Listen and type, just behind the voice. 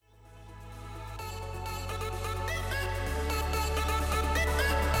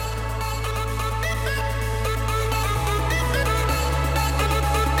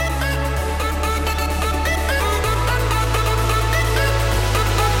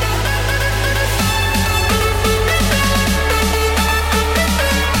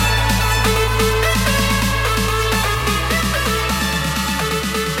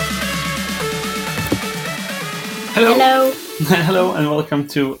Hello. Hello and welcome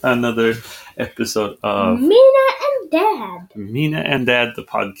to another episode of Mina and Dad. Mina and Dad, the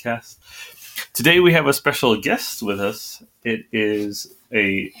podcast. Today we have a special guest with us. It is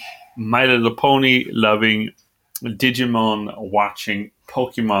a My Little Pony loving, Digimon watching,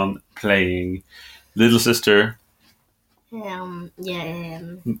 Pokemon playing little sister. Yeah.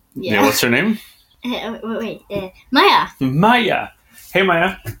 What's her name? Maya. Maya. Hey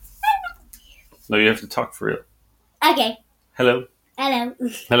Maya. No, you have to talk for real. Okay. Hello. Hello.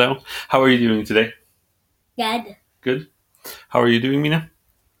 Hello. How are you doing today? Good. Good. How are you doing, Mina?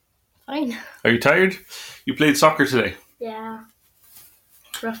 Fine. Are you tired? You played soccer today. Yeah.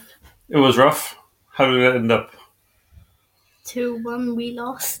 Rough. It was rough. How did it end up? 2-1 we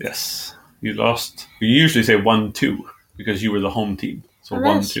lost. Yes, you lost. We usually say 1-2 because you were the home team. So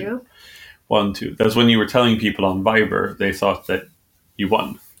that's 1-2. true. 1-2. That's when you were telling people on Viber they thought that you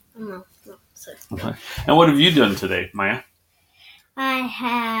won. No, sorry. Okay. And what have you done today, Maya? I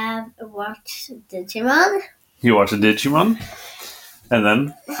have watched Digimon. You watched a Digimon, and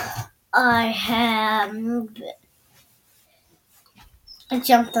then I have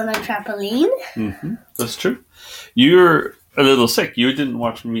jumped on a trampoline. That's true. You're a little sick. You didn't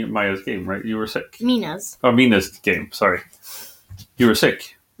watch Maya's game, right? You were sick. Mina's. Oh, Mina's game. Sorry, you were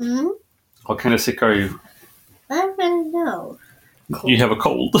sick. Hmm? What kind of sick are you? I don't know. Cool. You have a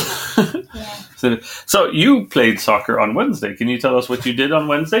cold. Yeah. So you played soccer on Wednesday. Can you tell us what you did on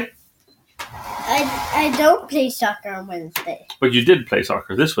Wednesday? I don't play soccer on Wednesday. But you did play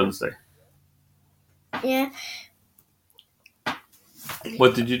soccer this Wednesday. Yeah.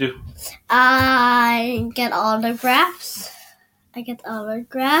 What did you do? I get autographs.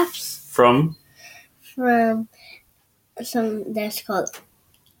 From some that's called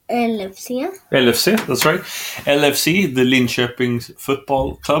LFC. LFC, that's right. LFC, the Linköpings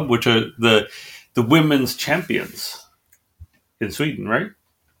Football Club, which are the women's champions in Sweden, right?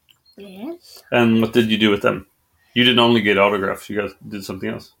 Yes. And what did you do with them? You didn't only get autographs, you guys did something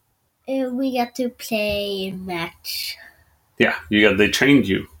else. We got to play a match. Yeah, they trained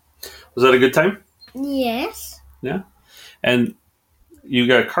you. Was that a good time? Yes. Yeah. And you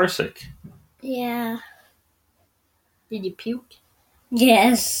got car sick. Yeah. Did you puke?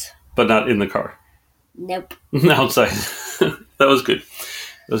 Yes. But not in the car. Nope. Outside. That was good.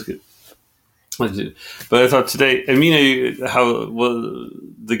 But I thought today, how was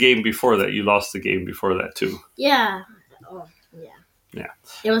the game before that? You lost the game before that too. Yeah. Oh, yeah. Yeah.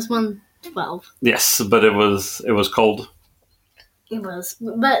 It was 1-12. Yes, but it was cold. It was,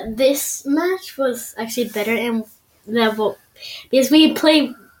 but this match was actually better and level because we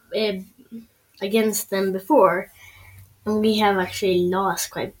played against them before, and we have actually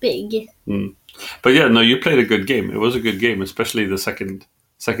lost quite big. But yeah, no, you played a good game. It was a good game, especially the second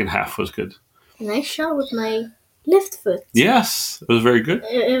half was good. Nice shot with my left foot. Yes, it was very good.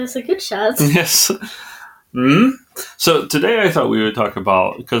 It was a good shot. Yes. So today I thought we would talk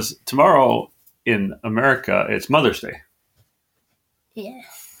about, because tomorrow in America it's Mother's Day. Yes.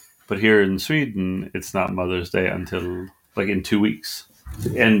 But here in Sweden it's not Mother's Day until like in 2 weeks,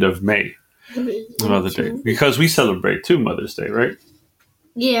 the end of May. Mother's Day, because we celebrate 2 Mother's Day, right?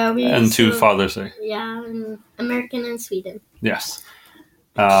 Yeah, and 2 Father's Day. Yeah, in American and Sweden. Yes.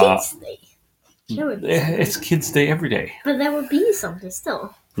 Kids Day. It's Kids Day every day. But that would be something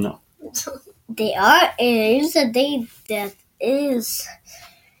still. No. It is a day that is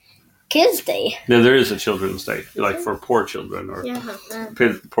Kids Day. Yeah, there is a Children's Day, like for poor children or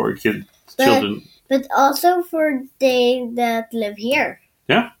poor children. But also for they that live here.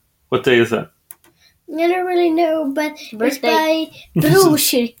 Yeah? What day is that? I don't really know, but it's by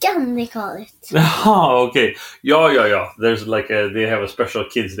Brokyrkan, they call it. Oh, okay. Yeah. There's they have a special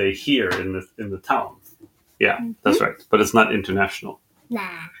Kids Day here in the town. Yeah, that's right. But it's not international.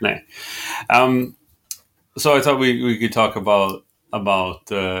 Nah. So I thought we could talk about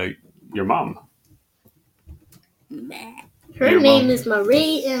your mom. Her name is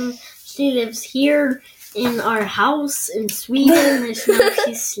Marie, and she lives here in our house in Sweden, and now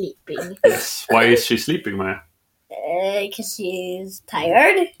she's sleeping. Yes. Why is she sleeping, Maya? Because she's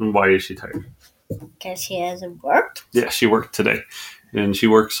tired. And why is she tired? Because she hasn't worked. Yeah, she worked today. And she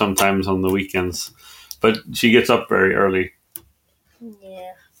works sometimes on the weekends. But she gets up very early.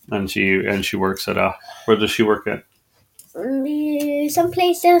 Yeah. And she works at where does she work at? Some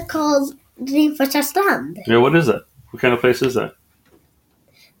place that's called Rimforsa Strand. Yeah, what is that? What kind of place is that?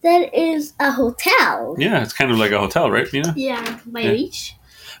 That is a hotel. Yeah, it's kind of like a hotel, right, Mina? Yeah, by the beach.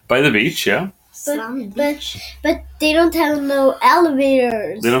 By the beach, yeah. But they don't have no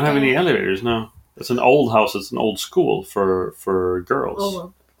elevators. They don't have any elevators, no. It's an old house. It's an old school for girls. Oh,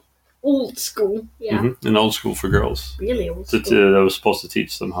 well. old school. Yeah, An old school for girls. really old That school. was supposed to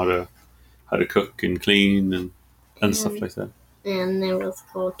teach them how to cook and clean and stuff like that. And it was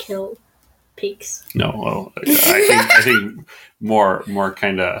called Kill Pigs. No, well, I think more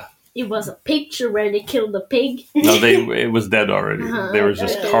kind of. It was a picture where they killed the pig. No, it was dead already. They were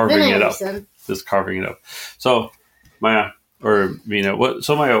just carving Then I it up, understand. just carving it up. So, Maya or Mina,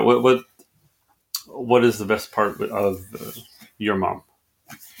 Maya, what is the best part of your mom?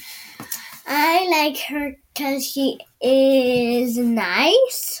 I like her because she is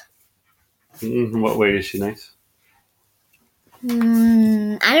nice. In what way is she nice? I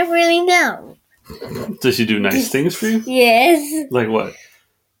don't really know. Does she do nice things for you? Yes. Like what?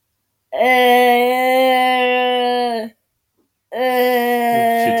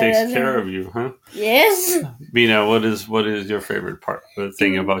 She takes care of you, huh? Yes. Mina, what is your favorite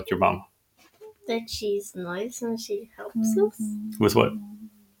thing about your mom? That she's nice and she helps us. With what?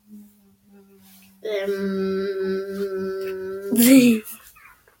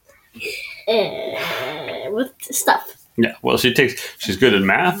 With stuff. Yeah, well, she's good at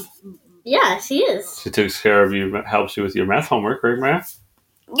math. Yeah, she is. She takes care of you, helps you with your math homework, right, Maya?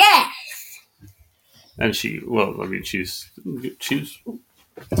 Yeah. And she does what she's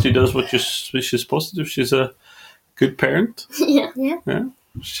supposed to do. She's a good parent. Yeah.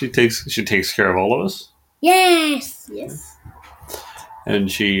 She takes care of all of us, Yes. Yes. and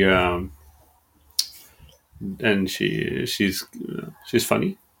she's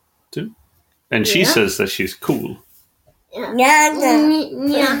funny too, and she Yeah. says that she's cool. Yeah.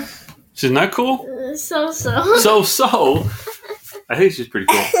 Yeah. She's not cool. So. So. I think she's pretty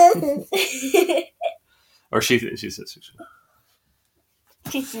cool, or she says she's cool.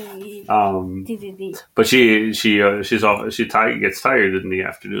 But she gets tired in the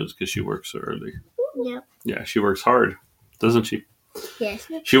afternoons because she works so early. Yeah. Yeah, she works hard, doesn't she? Yes.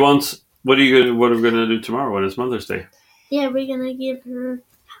 She wants. What are we gonna do tomorrow when it's Mother's Day? Yeah, we're gonna give her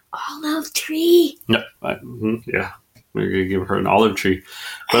olive tree. Yeah, yeah, we're gonna give her an olive tree,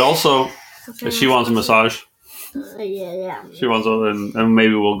 but also she wants a massage. Yeah. She wants, and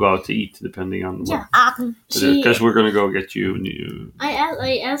maybe we'll go out to eat depending on Yeah. because we're gonna go get you new.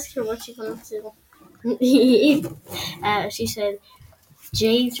 I asked her what she wanted to. She said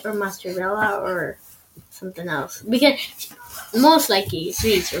jade or mozzarella or something else because most likely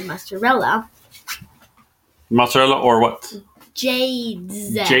sweets or mozzarella. Mozzarella or what?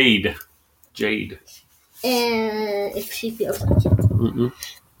 Jades. Jade. And if she feels like it. Mm-mm.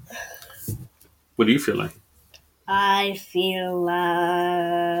 What do you feel like? I feel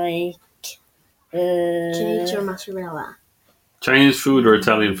like Jade or mozzarella. Chinese food or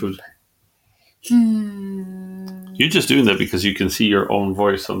Italian food? You're just doing that because you can see your own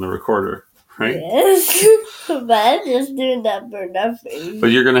voice on the recorder, right? Yes. But I'm just doing that for nothing. But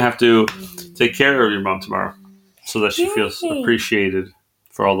you're gonna have to take care of your mom tomorrow, so that she feels Yay. appreciated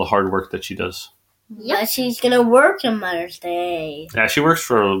for all the hard work that she does. But she's gonna work on Mother's Day. Yeah, she works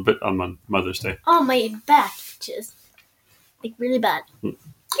for a little bit on Mother's Day. Oh, my back just like really bad.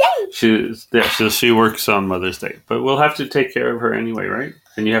 She works on Mother's Day, but we'll have to take care of her anyway, right?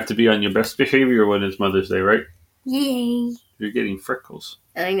 And you have to be on your best behavior when it's Mother's Day, right? Yay. You're getting freckles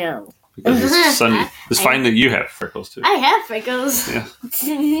I know. because it's sunny. It's fine that you have freckles too. I have freckles. Yeah,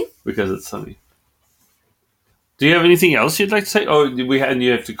 because it's sunny. Do you have anything else you'd like to say? Oh,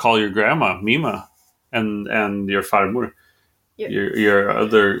 you have to call your grandma, Mima, and your farmor,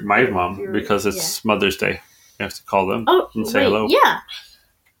 my mom, because it's Mother's Day. You have to call them and say hello. Yeah.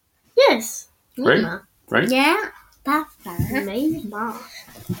 Yes. Right? Mima. Right? Yeah. Papa. My mom.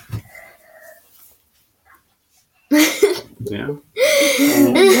 Yeah.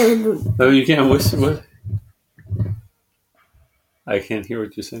 Oh, you can't whisper. What? I can't hear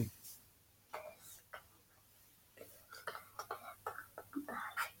what you're saying.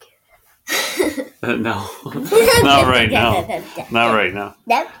 No, not right now. Not right now.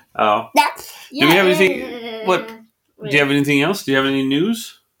 Oh, do we have anything? What? Do you have anything else? Do you have any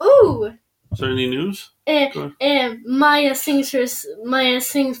news? Ooh. Is there any news? Maya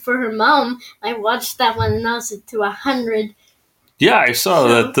sings for her mom. I watched that one and I was to 100. Yeah, I saw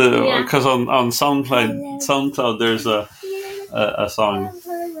that Yeah. because on SoundCloud there's a song.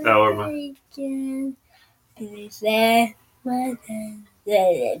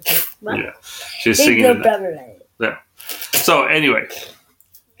 Yeah, she's singing that. Yeah. So anyway,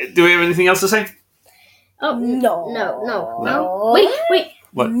 do we have anything else to say? Oh No. no. Wait.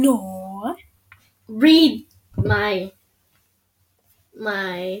 What? No. Read my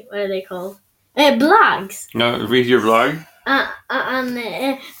what are they called? Blogs. No, read your blog.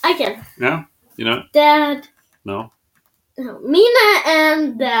 I can. No, you know. Dad. No. Mina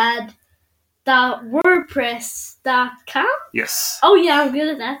and Dad. .wordpress.com. Yes. Oh yeah, I'm good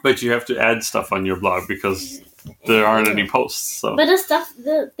at that. But you have to add stuff on your blog because there aren't any posts. So. But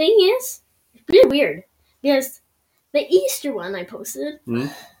the thing is, it's really weird because the Easter one I posted, it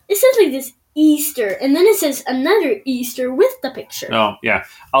says like this Easter, and then it says another Easter with the picture. Oh yeah,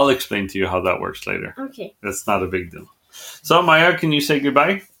 I'll explain to you how that works later. Okay. That's not a big deal. So Maya, can you say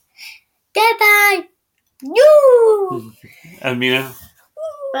goodbye? Goodbye. You. And Mina?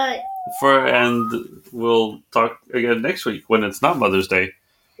 Bye. And we'll talk again next week when it's not Mother's Day.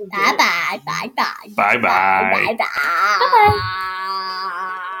 Bye bye. Bye bye. Bye bye. Bye bye.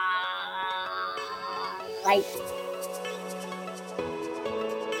 Bye. Bye.